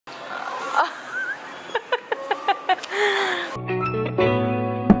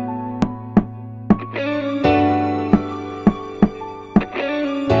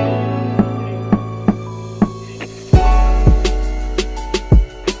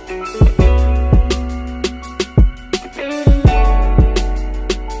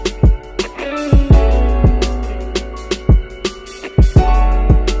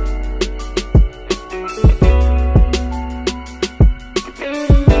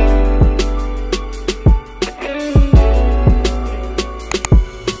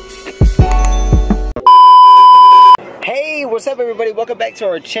welcome back to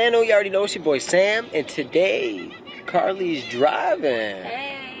our channel. You already know it's your boy Sam, and today Carly's driving.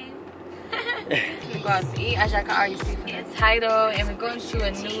 Hey. We're going to eat, as y'all can already see from the title, and we're going to a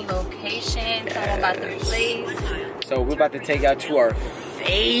new location. Tell them about the place. So we're about to take out to our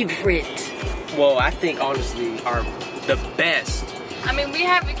favorite. Well, I think honestly, the best. I mean, we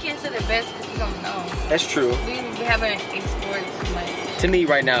can't say the best because we don't know. That's true. We haven't explored too much. To me,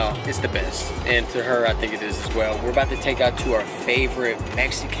 right now, it's the best, and to her, I think it is as well. We're about to take out to our favorite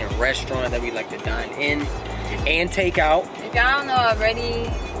Mexican restaurant that we like to dine in and take out. If y'all don't know already,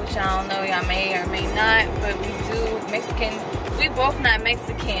 which I don't know, y'all may or may not, but we do Mexican. We both not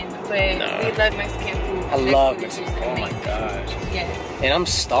Mexican, but we love Mexican food. I love Mexican food. Oh my gosh. Yes. And I'm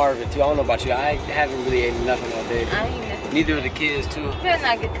starving too. I don't know about you. I haven't really eaten nothing all day. I ain't nothing. Neither of the kids too. We better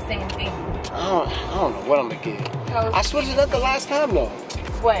not get the same thing. I don't know what I'm gonna get. I switched it up the last time though.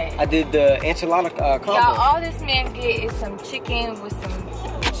 What? I did the enchilada combo. Y'all, all this man get is some chicken with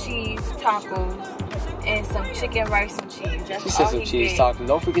some cheese tacos and some chicken, rice, and cheese. That's she said some cheese get. tacos.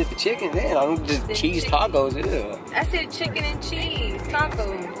 Don't forget the chicken. Then I don't just cheese tacos. Ew. I said chicken and cheese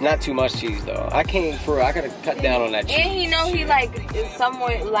tacos. Not too much cheese though. I gotta cut down on that cheese. And he know he like is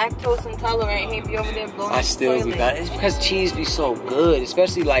somewhat lactose intolerant. He be over there blowing. I still be bad. It's because cheese be so good,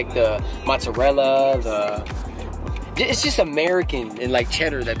 especially like the mozzarella, it's just American and like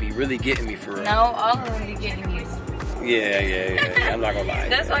cheddar that be really getting me for real. No, all of them be getting you. Yeah. I'm not gonna lie.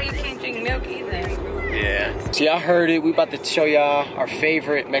 That's why you can't drink milk either. Yeah. So y'all heard it. We about to show y'all our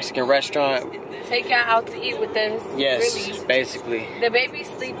favorite Mexican restaurant. Take y'all out to eat with us. Yes, really. Basically. The baby's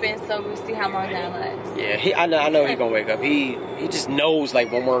sleeping, so we'll see how long that lasts. Yeah, I know he gonna wake up. He just knows like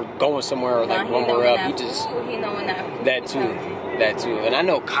when we're going somewhere or like when we're up. He know when that too. And I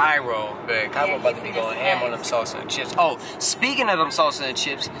know Cairo, man. Cairo about to be going ham on them salsa and chips. Oh, speaking of them salsa and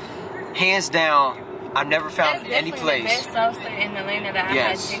chips, hands down, I've never found any place. That's the best salsa in Atlanta that I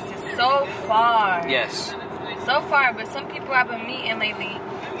had tasted so far. Yes. So far, but some people I've been meeting lately,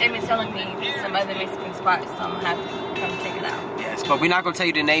 they've been telling me some other Mexican spots, so I'm gonna have to come check it out. Yes, but we're not gonna tell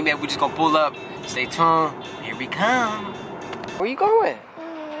you the name yet. We're just gonna pull up. Stay tuned. Here we come. Where you going?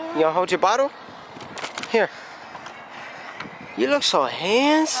 You gonna hold your bottle? Here. You look so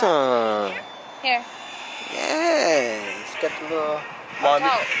handsome. Here. Yes. Got the little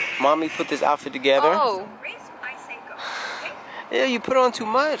mommy put this outfit together. Oh. Yeah, you put on too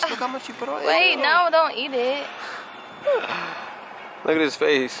much. Look how much you put on. Wait, no, don't eat it. Look at his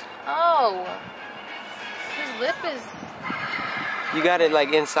face. Oh. His lip is... You got it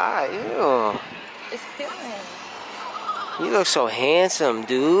like inside. Ew. It's peeling. You look so handsome,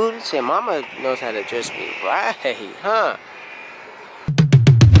 dude. Say, mama knows how to dress me right, huh?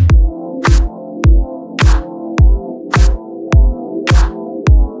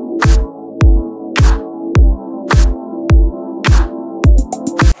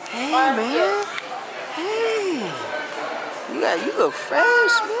 You look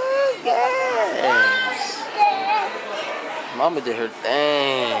fresh, man. Yes. Mama did her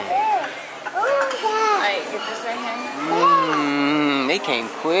thing. Alright, get this right here. They came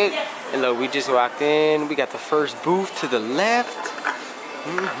quick. And look, we just walked in. We got the first booth to the left.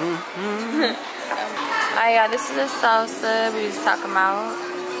 Alright, y'all, this is the salsa we was talking about.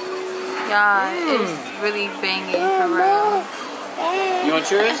 Y'all, it's really banging for real. You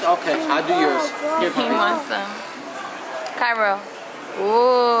want yours? Okay, I'll do yours. Here, He wants some. Cairo.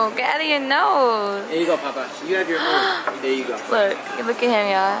 Ooh, get out of your nose. There you go, Papa. You have your own. There you go. Look at him,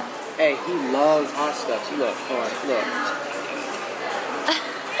 y'all. Hey, he loves hot stuff. You look hard. Look.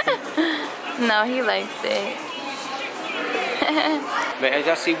 No, he likes it. But as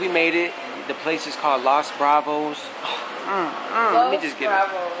y'all see, we made it. The place is called Los Bravos. Let me just get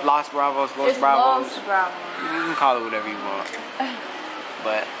it. Los Bravos, Los Bravos. Los Bravos. You can call it whatever you want.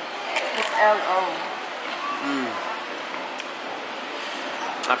 But it's L-O.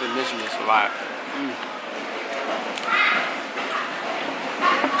 I've been missing this a lot.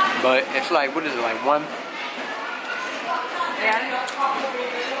 But it's like, what is it, like 1? Yeah.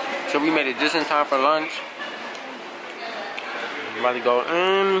 So we made it just in time for lunch. I'm about to go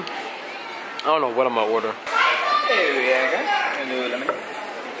I don't know what I'm gonna order.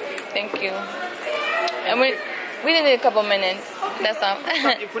 Thank you. And we did it a couple minutes. That's all.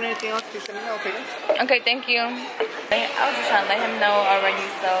 Okay, thank you. I was just trying to let him know already,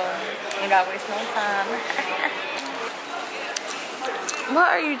 so we gotta waste no time. What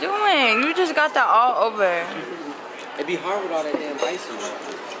are you doing? You just got that all over. It'd be hard with all that damn ice in it.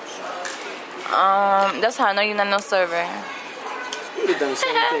 That's how I know you're not no server. You would've done the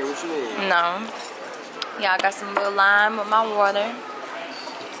same thing. What you mean? No. Yeah, I got some little lime with my water.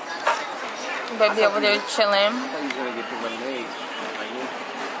 Baby over there chilling. I thought you was gonna get the lemonade.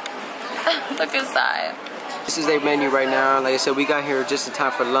 Look inside. This is their menu right now. Like I said, we got here just in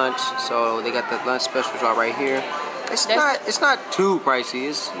time for lunch, so they got the lunch specials all right here. It's not too pricey.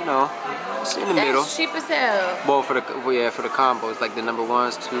 It's, you know, it's in the middle. It's cheap as hell. Well, for the combos, like the number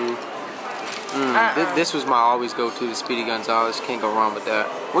ones, two. This was my always go-to, the Speedy Gonzalez. Can't go wrong with that.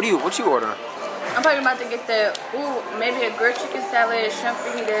 What you ordering? I'm probably about to get maybe a grilled chicken salad, shrimp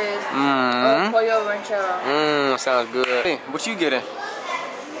fajitas, or pollo ranchero. Sounds good. Hey, what you getting?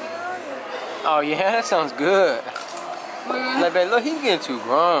 Oh yeah, that sounds good. Like, babe, look, he's getting too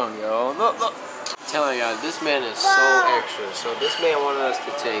grown, yo. Look. I'm telling y'all, this man is so extra. So this man wanted us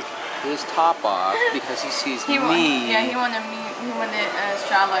to take his top off because he sees me. He wanted a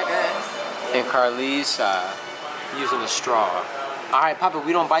straw like us. And Carlisa using a straw. All right, Papa,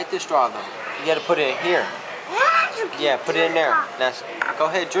 we don't bite this straw though. You gotta put it in here. Yeah, put it in there. Now, go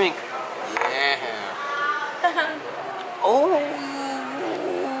ahead, drink. Yeah.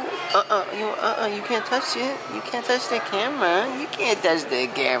 You can't touch it. You can't touch the camera. You can't touch the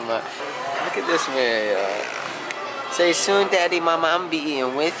camera. Look at this man, y'all. Say soon, Daddy, Mama, I'm be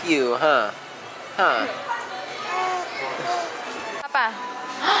eating with you, huh? Huh? Papa.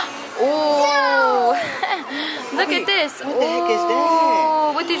 Ooh. Look at this. What the heck is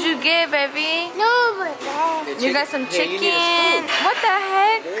that? What did you get, baby? You got some chicken. What the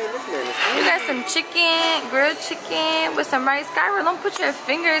heck? You got some chicken, grilled chicken with some rice. Cairo, don't put your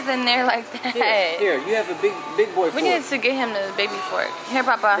fingers in there like that. Here, you have a big boy fork. We need to get him the baby fork. Here,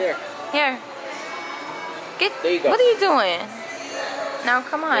 Papa. Here. There you go. What are you doing? Now,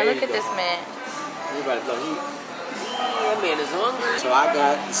 come on. Look at this man. That man is hungry. So I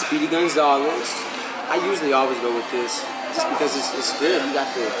got the Speedy Gonzalez. I usually always go with this just because it's good. You got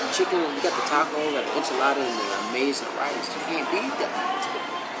the chicken, you got the taco, you got the enchilada, and the amazing rice. You can't beat that.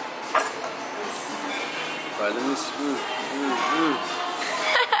 But let me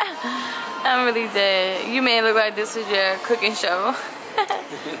I'm really dead. You made it look like this was your cooking show.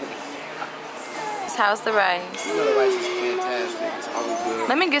 How's the rice? You know the rice is fantastic. It's always good.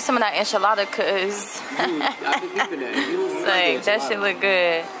 Let me get some of that enchilada, cause that shit look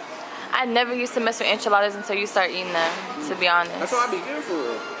good. I never used to mess with enchiladas until you start eating them, to be honest. That's what I be good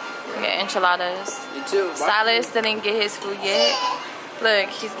for. Yeah, enchiladas. Me too. Silas didn't get his food yet. Look,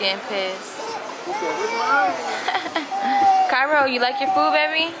 he's getting pissed. Cairo, you like your food,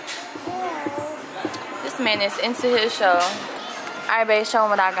 baby? This man is into his show. Alright, babe, show him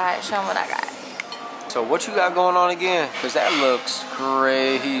what I got. Show him what I got. So what you got going on again? Cause that looks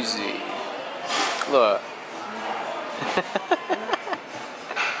crazy. Look.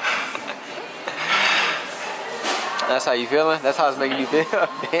 That's how you feeling? That's how it's making you feel?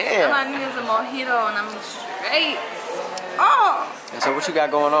 Damn. All I need is a mojito and I'm straight. Oh! And so what you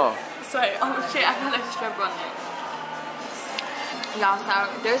got going on? Sorry, oh shit, I got a strip on it. Y'all,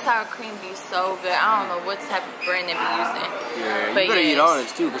 their sour cream be so good. I don't know what type of brand they be using. Yeah, but you better eat all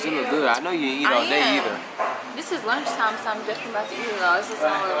this too, because it look good. I know you ain't eat all day either. This is lunchtime, so I'm definitely about to eat it all. This is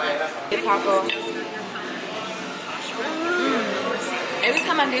only like a taco. Every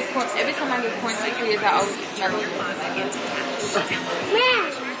time I get corn tortillas, I always smell it.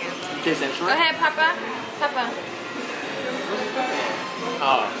 Go ahead, Papa. Papa.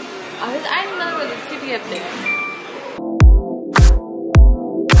 Oh. I didn't know there was a TV up there.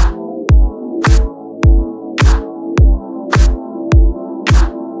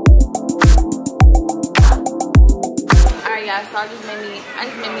 So I just made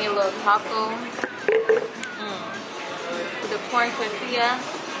me a little taco with a corn tortilla.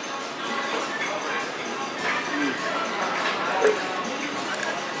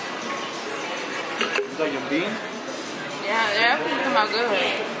 Is that your bean? Yeah, they're actually come out good.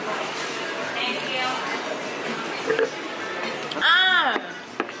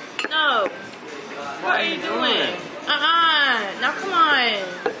 No. What are you doing? Now come on.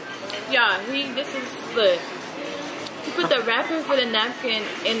 Yeah, this is good. He put the wrapper for the napkin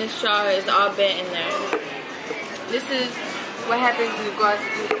in the straw. It's all bent in there. This is what happens when you go out to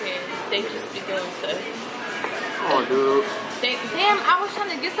do kids. They just be doing stuff. Oh, dude. Damn, I was trying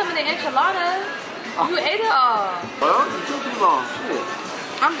to get some of the enchilada. You ate it all. Well, you took too long. Shit.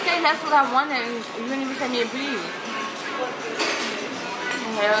 I'm saying that's what I wanted. You didn't even send me a brief.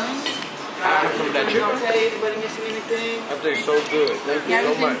 Yeah. Some of that chicken. Okay, anybody missing anything? That tastes so good. Thank you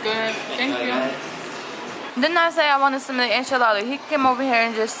so much. Good. Thank you. Didn't I say I wanted some of the enchilada? He came over here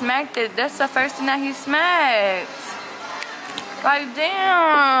and just smacked it. That's the first thing that he smacked. Like,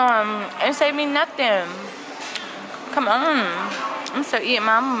 damn. It saved me nothing. Come on. I'm still eating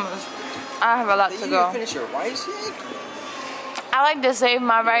my I have a lot to go. You didn't finish your rice yet? I like to save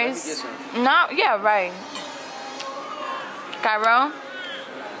my rice. No, yeah, right. Cairo?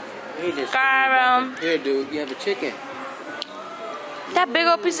 He just Cairo. Here, dude, you have a chicken. That big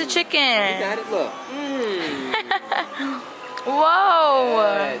old piece of chicken. You got it, look.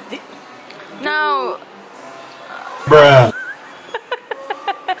 Whoa. No. Bruh.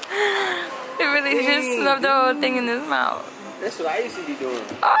 It really just snubbed the whole thing in his mouth. That's what I used to be doing.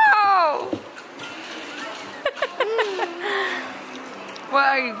 Oh. What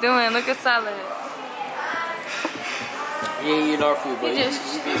are you doing? Look at salad. He ain't eating our food, but He's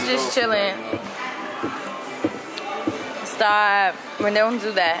just chilling. Stop. We don't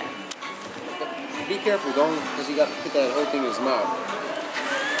do that. Be careful, don't, because you got to put that whole thing in his mouth.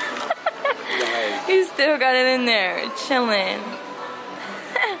 He still got it in there, chilling.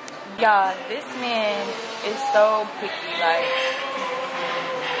 Y'all, this man is so picky. Like,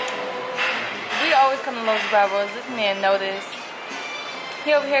 we always come to Los Bravos. This man noticed.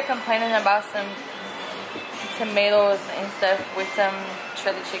 He over here complaining about some tomatoes and stuff with some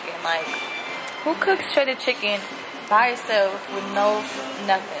shredded chicken. Like, who cooks shredded chicken by itself with no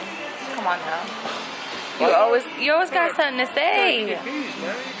nothing? Come on now. You always got something to say.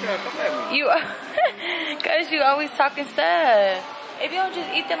 You, cause you always talking stuff. If you don't just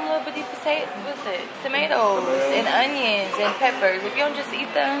eat them little bitty tomatoes and onions and peppers, if you don't just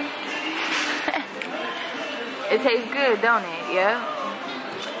eat them, it tastes good, don't it? Yeah.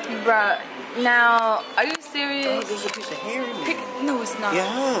 Bruh, now, are you serious? Oh, there's a piece of hair in there. No, it's not.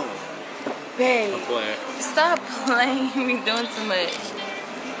 Yeah. Babe, I'm playing. stop playing. You doing too much.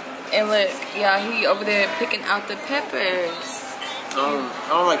 And look, y'all, he over there picking out the peppers. I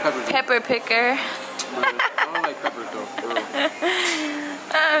don't like peppers. Pepper picker. I don't like peppers though, for real.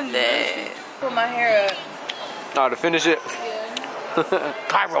 I'm dead. Put my hair up. No, to finish it. Yeah.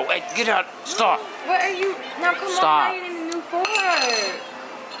 Cairo, hey, get out. Stop. What are you? Now come Stop. on, now you're in the new fork.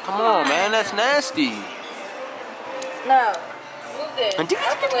 Come on, man. That's nasty. No. Move this. Out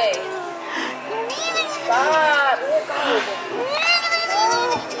the way. Stop.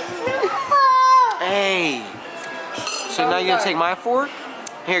 Hey. So now you're going to take my fork?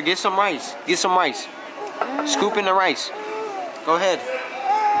 Here, get some rice. Get some rice. Scoop in the rice. Go ahead.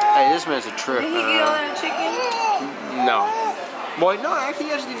 Hey, this man's a trip. Did he get all that chicken? No. Boy, no, actually,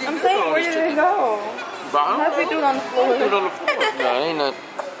 yes, he did. I'm saying, where did it go? How did he do it on the floor? Put it on the floor. No, it ain't not.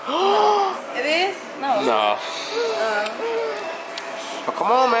 It is? No. No. But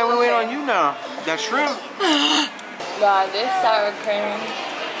come on, man. We wait on you now. That shrimp. God, this sour cream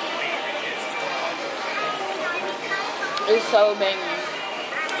is so banging.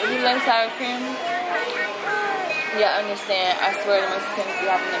 If you like sour cream, yeah, understand. I swear the Mexicans be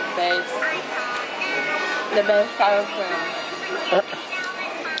having the best sour cream.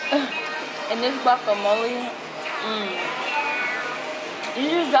 And this guacamole, you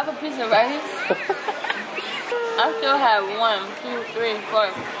just drop a piece of rice. I still have 1, 2, 3,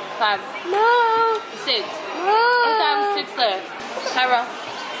 4, 5, 6. I still have 6 left. Cairo.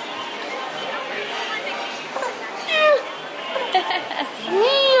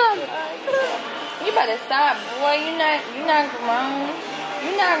 You better stop, boy. You're not grown.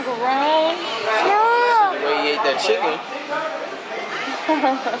 You're not grown. The way you ate that chicken.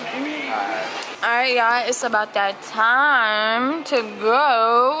 Alright, y'all. It's about that time to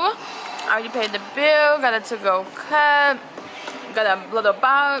go. I already paid the bill. Got a to-go cup. Got a little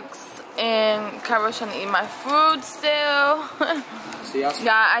box. And Cairo's trying to eat my food still. Y'all,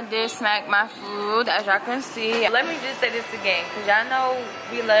 I did smack my food, as y'all can see. Let me just say this again, because y'all know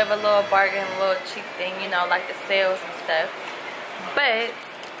we love a little bargain, a little cheap thing, you know, like the sales and stuff. But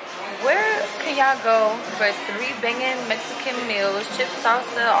where can y'all go for 3 banging Mexican meals, chips,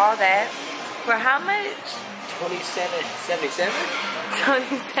 salsa, all that, for how much? $27.77?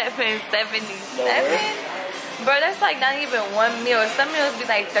 $27.77? Bro, that's like not even one meal. Some meals be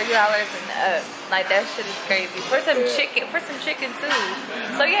like $30 and up. Like, that shit is crazy. For some chicken too.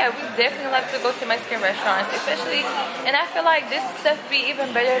 So yeah, we definitely like to go to Mexican restaurants, especially, and I feel like this stuff be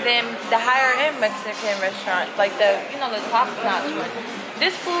even better than the higher end Mexican restaurant, like the, you know, the top notch one.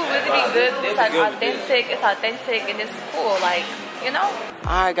 This food really be good. It's like authentic. It's authentic and it's cool. Like, you know.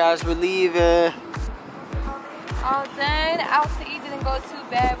 All right, guys, we're leaving. All done. Out to eat didn't go too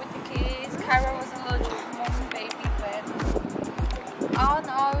bad with the kids. Cairo was a little baby, but all in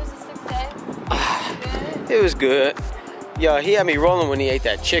all, it was a success. Good. It was good. Yo, he had me rolling when he ate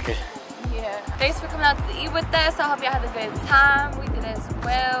that chicken. Yeah. Thanks for coming out to eat with us. I hope y'all had a good time. We did as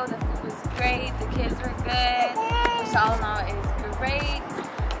well. The food was great. The kids were good. Which all in all is great.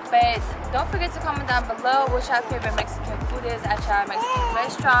 But don't forget to comment down below what your favorite Mexican food is at your Mexican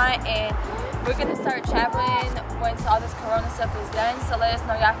restaurant. And we're going to start traveling once all this Corona stuff is done. So let us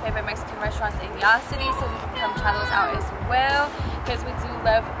know your favorite Mexican restaurants in y'all city so we can come try those out as well. Because we do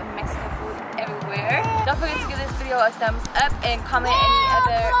love Mexican everywhere. Don't forget to give this video a thumbs up and comment any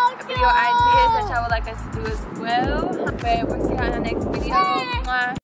other video ideas that y'all would like us to do as well. But we'll see y'all in the next video. Mwah.